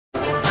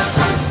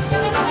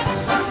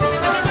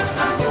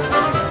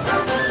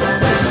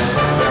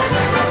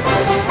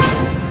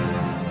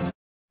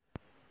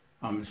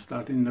I'm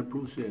starting the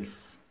process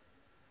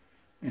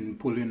in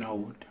pulling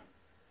out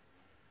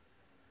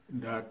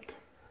that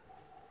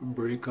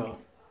breaker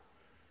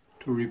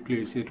to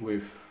replace it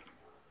with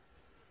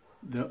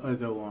the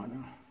other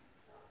one.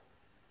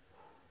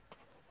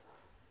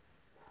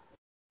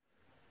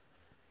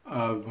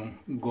 I've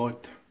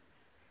got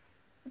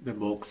the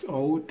box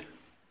out.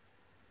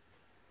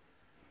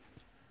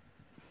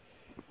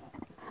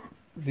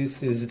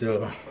 This is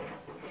the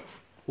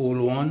old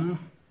one.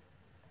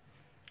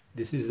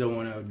 This is the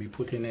one I'll be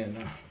putting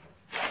in.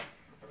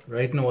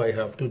 Right now I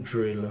have to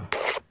drill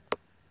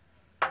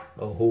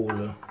a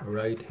hole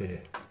right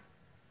here.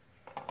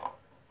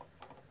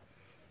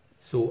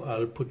 So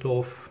I'll put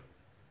off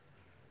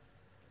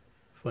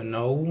for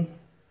now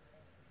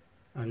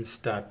and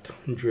start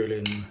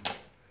drilling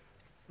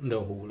the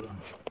hole.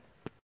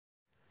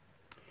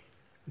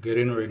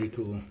 Getting ready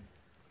to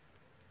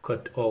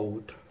cut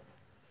out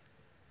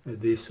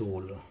this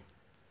hole.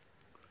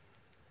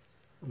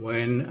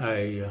 When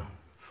I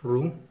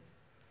through,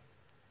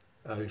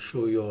 I'll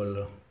show you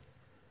all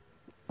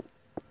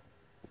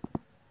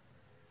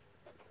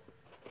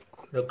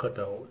the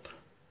cutout.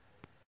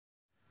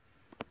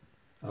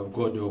 I've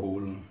got the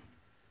whole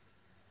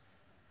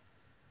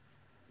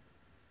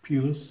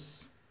piece,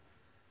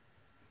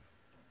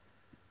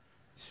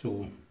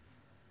 so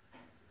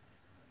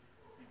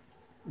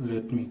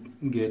let me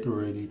get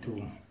ready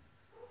to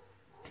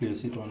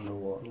place it on the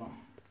wall.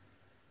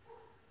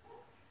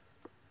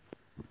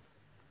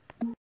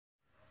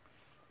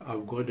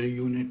 I've got the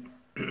unit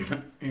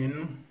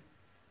in,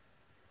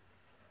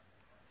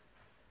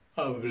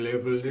 I've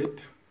leveled it,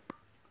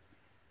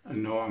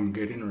 and now I'm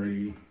getting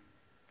ready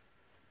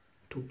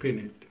to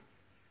pin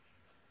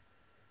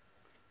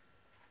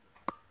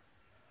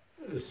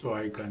it so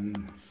I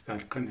can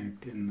start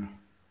connecting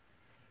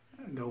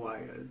the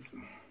wires.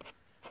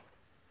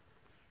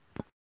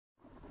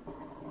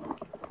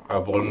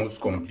 I've almost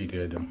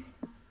completed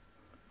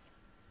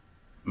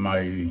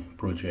my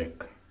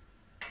project.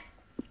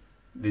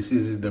 This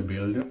is the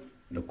build,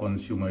 the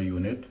consumer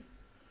unit.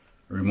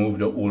 Remove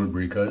the old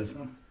breakers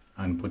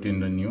and put in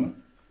the new.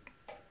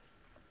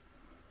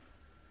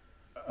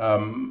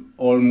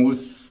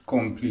 Almost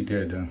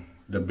completed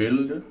the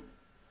build.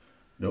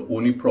 The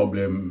only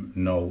problem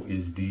now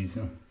is these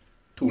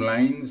two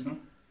lines,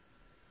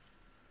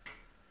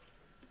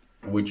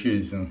 which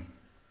is a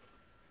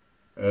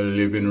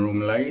living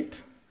room light,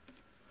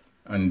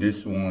 and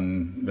this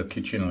one the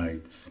kitchen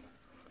lights.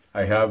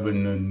 I have a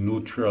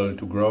neutral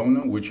to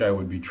ground, which I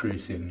will be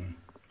tracing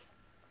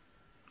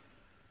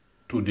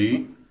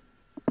today.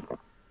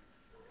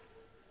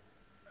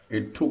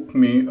 It took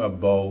me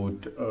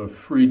about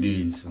 3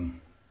 days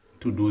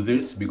to do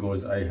this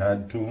because I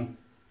had to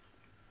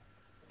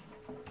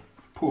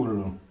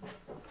pull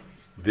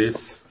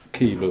this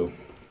cable.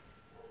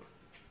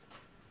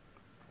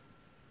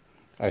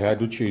 I had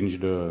to change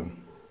the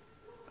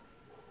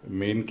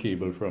main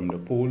cable from the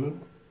pole.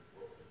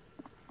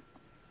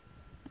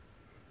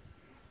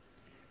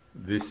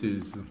 This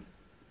is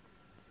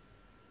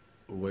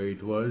where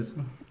it was.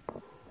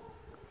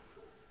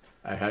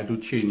 I had to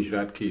change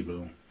that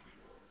cable,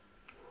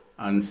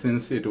 and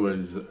since it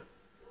was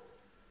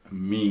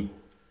me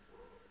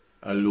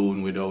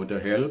alone without a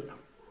help,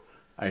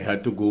 I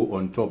had to go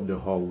on top of the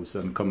house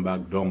and come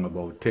back down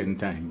about 10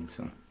 times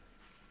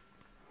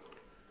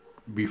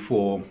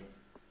before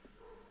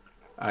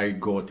I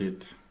got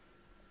it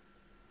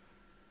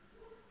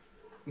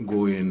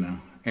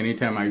going.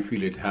 Anytime I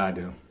feel it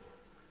hard,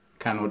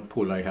 cannot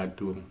pull, I had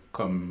to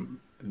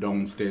come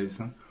downstairs,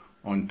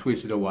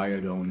 untwist the wire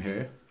down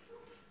here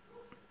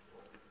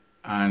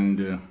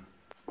and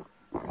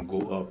go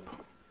up.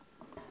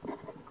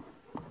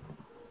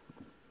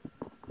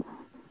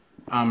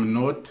 I'm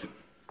not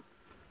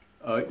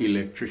an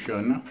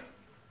electrician,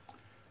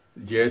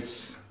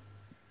 just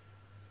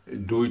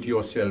do it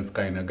yourself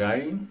kind of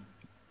guy.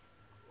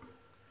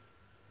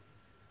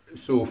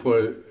 So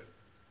for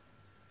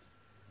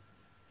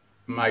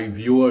my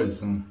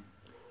viewers,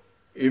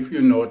 if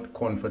you're not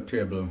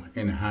comfortable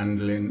in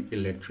handling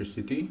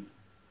electricity,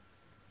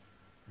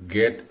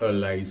 get a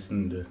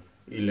licensed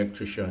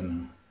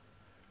electrician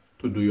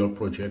to do your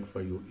project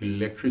for you.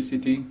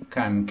 Electricity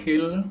can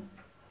kill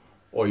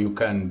or you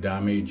can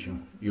damage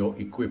your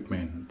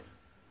equipment.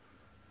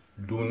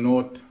 Do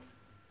not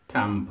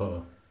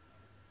tamper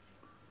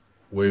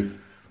with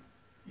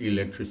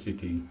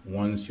electricity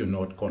once you're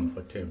not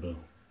comfortable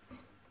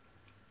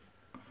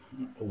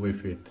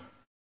with it.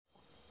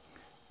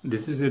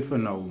 This is it for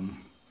now.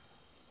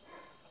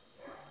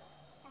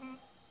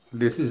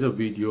 This is a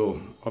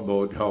video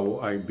about how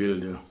I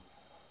build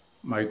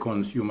my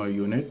consumer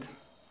unit.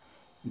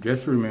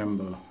 Just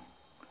remember,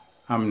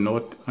 I'm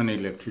not an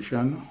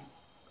electrician,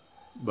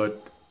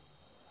 but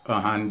a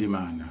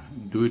handyman,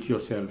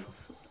 do-it-yourself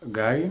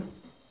guy.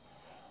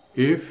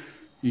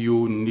 If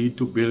you need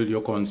to build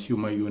your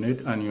consumer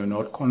unit and you're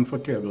not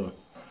comfortable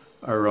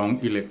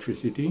around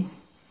electricity,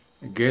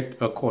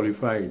 get a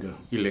qualified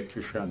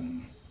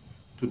electrician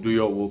to do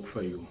your work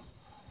for you.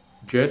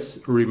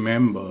 Just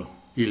remember,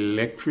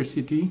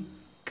 electricity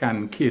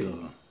can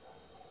kill.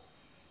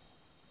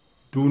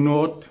 Do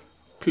not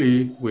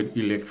play with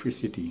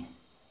electricity,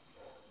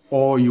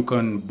 or you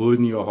can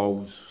burn your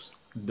house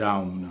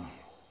down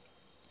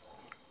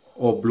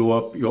or blow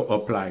up your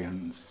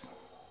appliance.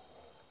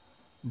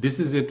 This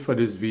is it for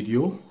this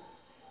video.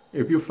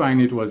 If you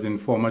find it was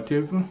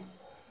informative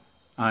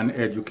and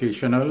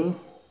educational,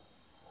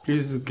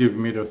 please give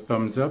me the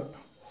thumbs up,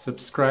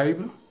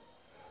 subscribe,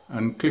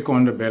 and click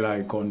on the bell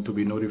icon to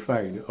be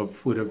notified of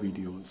further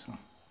videos.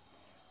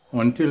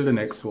 Until the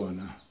next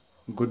one,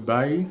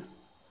 goodbye.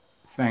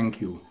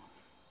 Thank you.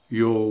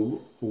 You're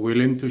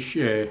willing to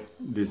share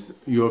this,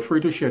 you're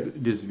free to share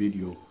this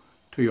video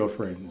to your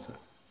friends.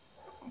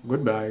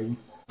 Goodbye.